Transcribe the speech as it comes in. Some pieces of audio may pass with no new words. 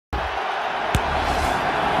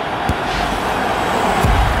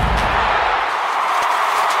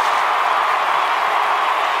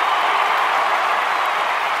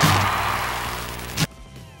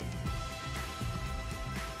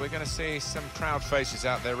see some proud faces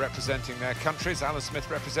out there representing their countries. Alan Smith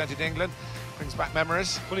represented England. Brings back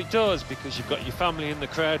memories. Well, it does, because you've got your family in the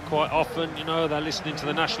crowd quite often. You know, they're listening to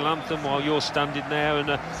the national anthem while you're standing there, and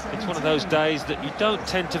it's one of those days that you don't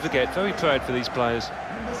tend to forget. Very proud for these players.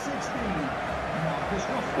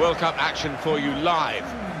 World Cup action for you live.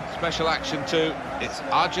 Special action too. It's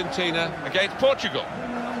Argentina against Portugal.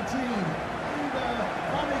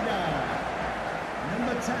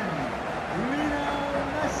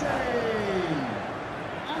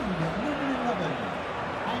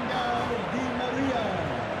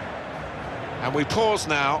 And we pause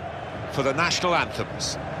now for the national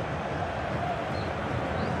anthems.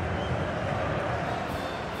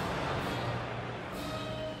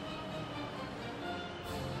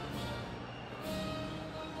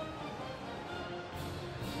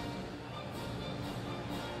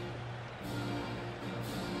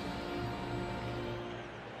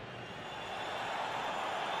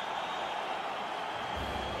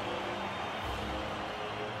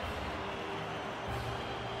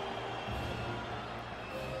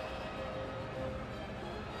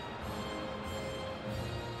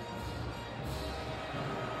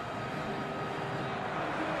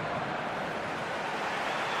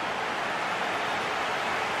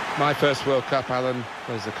 My first World Cup, Alan,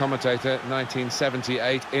 as a commentator,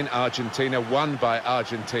 1978 in Argentina, won by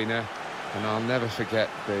Argentina. And I'll never forget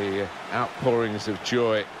the outpourings of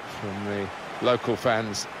joy from the local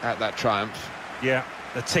fans at that triumph. Yeah,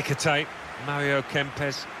 the ticker tape, Mario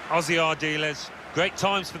Kempes, Ozzy Ardiles, great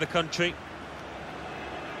times for the country.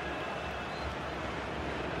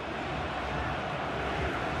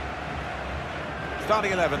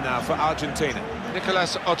 Starting 11 now for Argentina.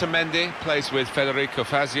 Nicolas Otamendi plays with Federico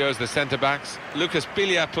Fazio as the centre-backs. Lucas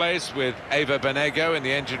Pilla plays with Eva Benego in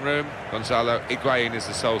the engine room. Gonzalo Higuain is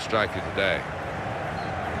the sole striker today.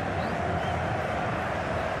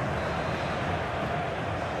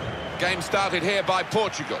 Game started here by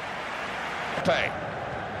Portugal. Pepe.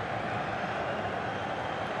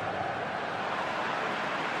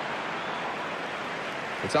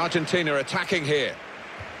 It's Argentina attacking here.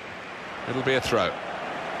 It'll be a throw.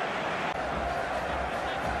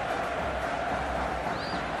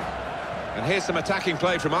 And here's some attacking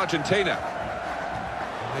play from Argentina.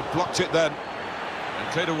 They blocked it then.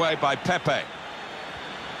 And cleared away by Pepe.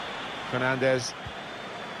 Fernandez.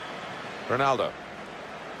 Ronaldo.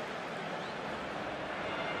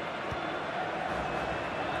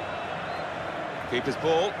 Keeper's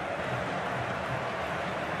ball.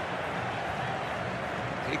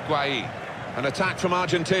 Higuain. An attack from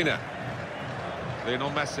Argentina. Lionel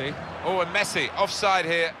Messi. Oh, and Messi offside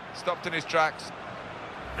here. Stopped in his tracks.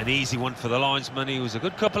 An easy one for the linesman. He was a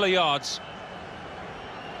good couple of yards.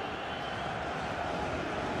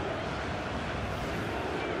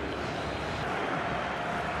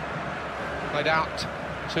 Played out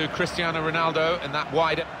to Cristiano Ronaldo and that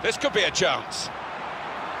wide. This could be a chance.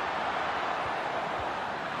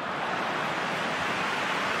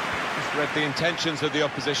 Just read the intentions of the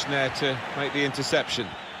opposition there to make the interception.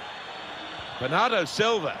 Bernardo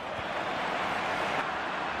Silva.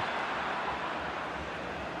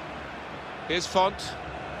 Here's Font.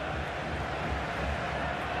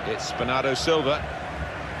 It's Bernardo Silva.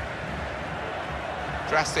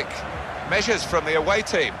 Drastic measures from the away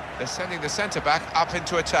team. They're sending the centre-back up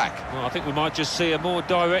into attack. Well, I think we might just see a more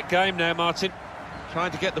direct game now, Martin.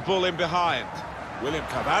 Trying to get the ball in behind. William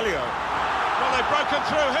Carvalho. Well, they've broken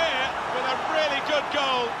through here with a really good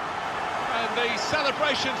goal. And the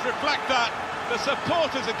celebrations reflect that. The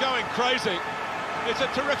supporters are going crazy. It's a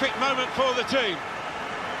terrific moment for the team.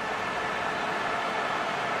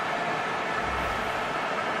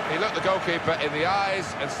 He looked the goalkeeper in the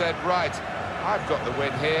eyes and said, right, I've got the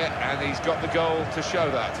win here, and he's got the goal to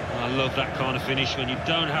show that. I love that kind of finish when you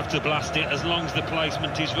don't have to blast it as long as the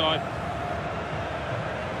placement is right.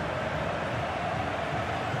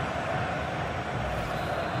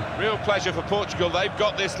 Real pleasure for Portugal. They've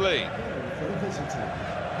got this lead.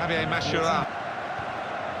 Javier Mascherano.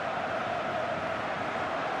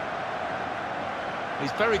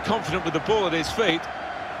 He's very confident with the ball at his feet.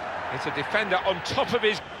 It's a defender on top of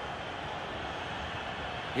his...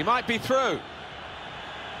 He might be through.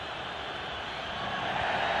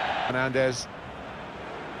 Fernandez.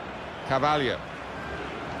 Carvalho.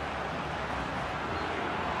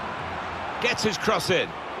 Gets his cross in.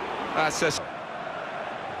 That's a...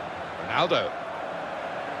 Ronaldo.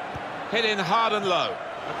 Hit in hard and low.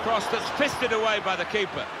 A cross that's fisted away by the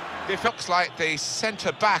keeper. It looks like the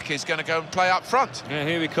centre-back is going to go and play up front. Yeah,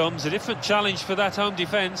 here he comes. A different challenge for that home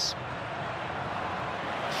defence.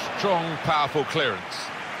 Strong, powerful clearance.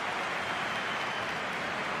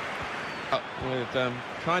 With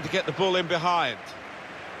trying to get the ball in behind.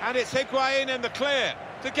 And it's Higuain in the clear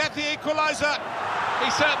to get the equaliser. He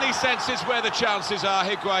certainly senses where the chances are,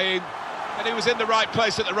 Higuain, and he was in the right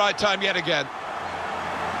place at the right time yet again.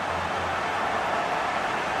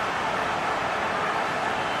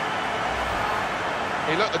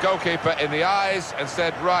 He looked the goalkeeper in the eyes and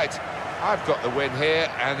said, right, I've got the win here,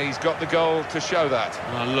 and he's got the goal to show that.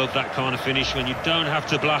 I love that kind of finish when you don't have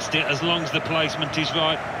to blast it as long as the placement is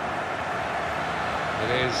right.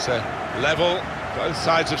 It is level. Both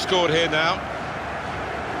sides have scored here now.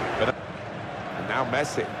 And now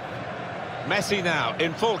Messi. Messi now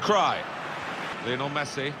in full cry. Lionel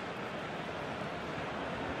Messi.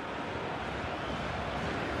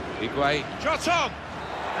 Higuain. Shot on!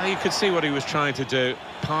 Now you could see what he was trying to do.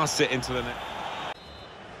 Pass it into the net.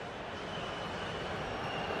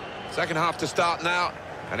 Second half to start now,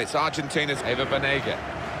 and it's Argentina's Eva Banega.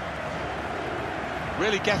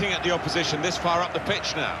 Really getting at the opposition this far up the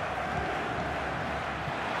pitch now.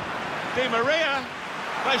 Di Maria,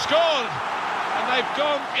 they've scored, and they've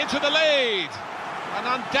gone into the lead, and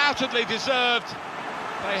undoubtedly deserved.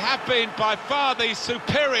 They have been by far the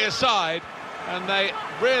superior side, and they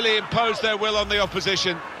really imposed their will on the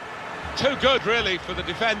opposition. Too good, really, for the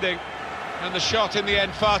defending, and the shot in the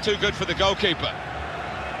end far too good for the goalkeeper.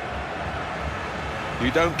 You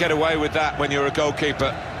don't get away with that when you're a goalkeeper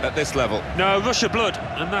at this level. No, rush of blood,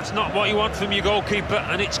 and that's not what you want from your goalkeeper,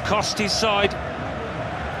 and it's cost his side.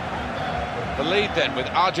 The lead then with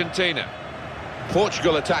Argentina.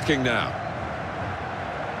 Portugal attacking now.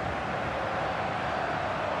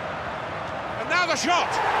 And now the shot!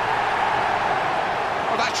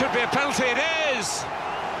 Well, that should be a penalty, it is!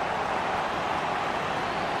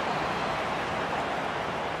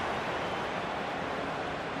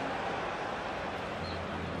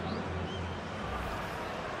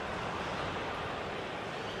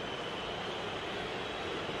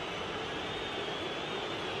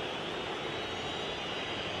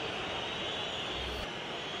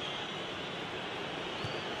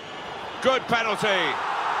 Good penalty. I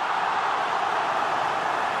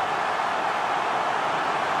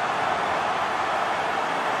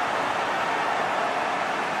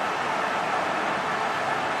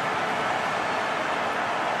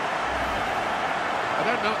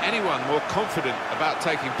don't know anyone more confident about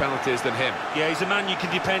taking penalties than him. Yeah, he's a man you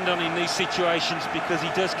can depend on in these situations because he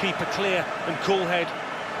does keep a clear and cool head.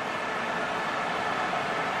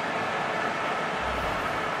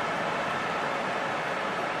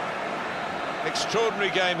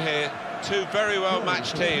 Extraordinary game here. Two very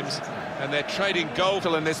well-matched teams, and they're trading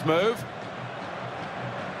goal in this move.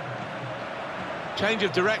 Change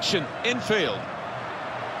of direction, infield.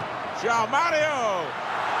 João Mario!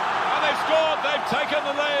 And they've scored, they've taken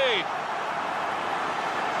the lead.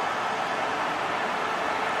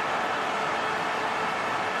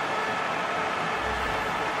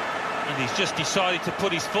 And he's just decided to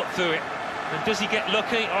put his foot through it. And does he get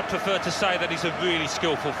lucky? I'd prefer to say that it's a really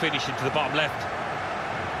skillful finish into the bottom left.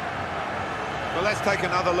 Well, let's take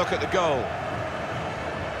another look at the goal.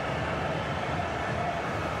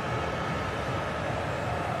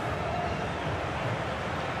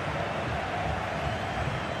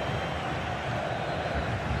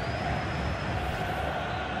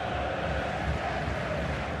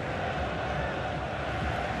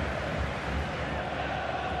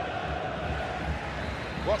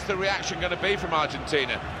 What's the reaction going to be from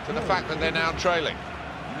Argentina to the fact that they're now trailing?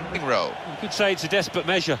 Roll. You could say it's a desperate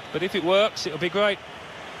measure, but if it works, it'll be great.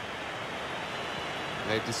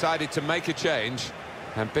 They've decided to make a change,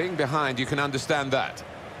 and being behind, you can understand that.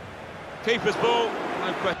 Keeper's ball,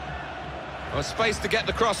 no question. Well, space to get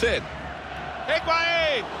the cross in.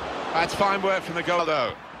 Higuain! That's fine work from the goal,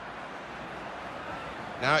 though.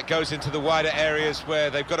 Now it goes into the wider areas where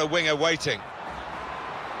they've got a winger waiting.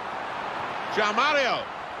 João Mario!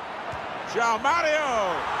 João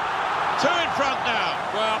Mario! Two in front now.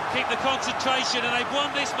 Well, keep the concentration, and they've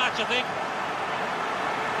won this match, I think.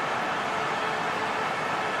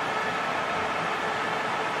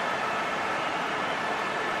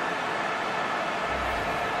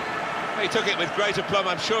 He took it with great aplomb.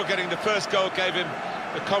 I'm sure getting the first goal gave him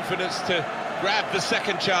the confidence to grab the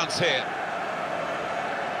second chance here.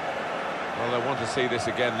 Well, I want to see this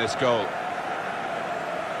again, this goal.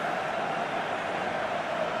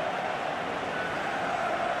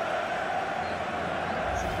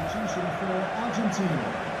 For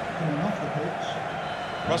Argentina, coming off the pitch.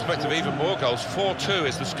 Prospect of even more goals. 4-2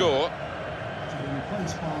 is the score. To be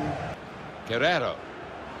replaced by Guerrero.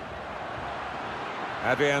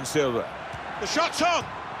 Adrian Silva. The shot's on!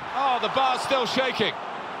 Oh, the bar's still shaking.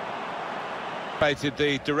 Painted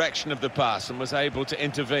the direction of the pass and was able to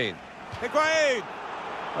intervene. Higuain!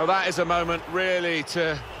 Well, that is a moment really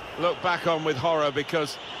to look back on with horror,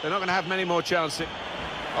 because they're not going to have many more chances.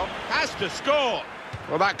 Oh, has to score!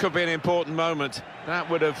 Well, that could be an important moment. That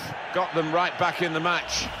would have got them right back in the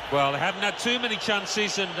match. Well, they haven't had too many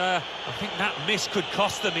chances, and I think that miss could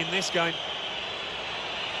cost them in this game.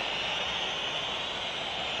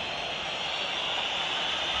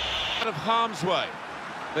 Out of harm's way.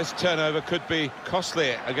 This turnover could be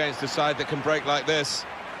costly against a side that can break like this.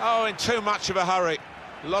 Oh, in too much of a hurry.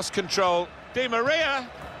 Lost control. Di Maria.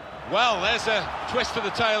 Well, there's a twist to the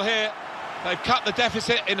tail here. They've cut the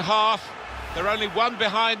deficit in half. They're only one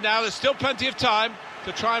behind now. There's still plenty of time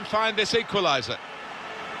to try and find this equaliser.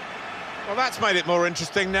 Well, that's made it more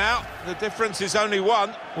interesting now. The difference is only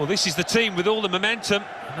one. Well, this is the team with all the momentum,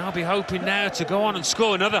 and they'll be hoping now to go on and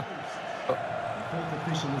score another.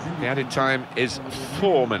 The added time is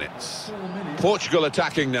 4 minutes. Portugal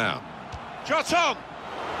attacking now. Shot on!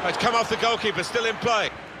 Oh, it's come off the goalkeeper, still in play.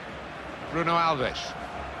 Bruno Alves.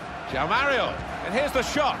 João Mario. And here's the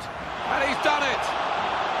shot. And he's done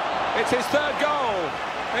it. It's his third goal.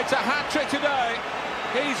 It's a hat-trick today.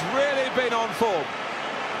 He's really been on form.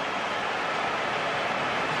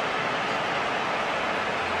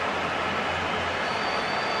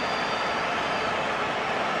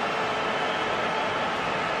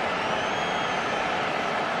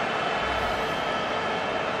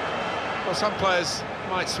 Well, some players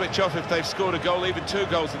might switch off if they've scored a goal, even 2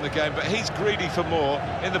 goals in the game, but he's greedy for more,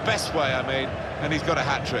 in the best way, I mean, and he's got a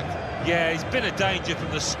hat-trick. Yeah, he's been a danger from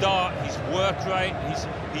the start. His work rate,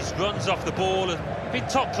 his runs off the ball have been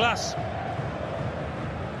top class.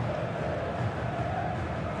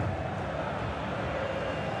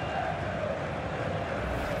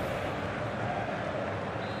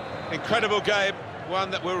 Incredible game, one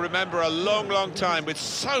that we'll remember a long, long time, with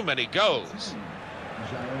so many goals.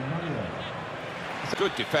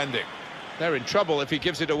 Good defending. They're in trouble if he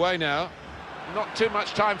gives it away now. Not too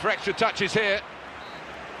much time for extra touches here.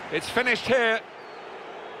 It's finished here.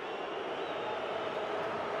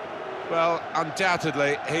 Well,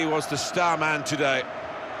 undoubtedly, he was the star man today.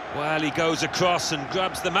 Well, he goes across and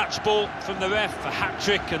grabs the match ball from the ref, a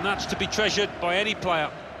hat-trick, and that's to be treasured by any player.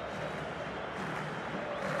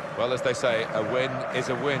 Well, as they say, a win is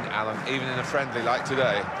a win, Alan, even in a friendly like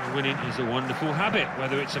today. Winning is a wonderful habit,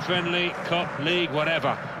 whether it's a friendly, cup, league, whatever,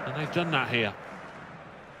 and they've done that here.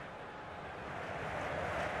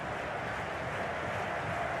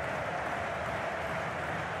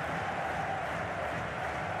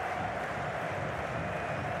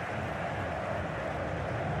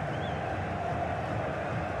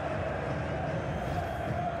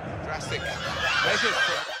 Drastic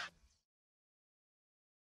measures.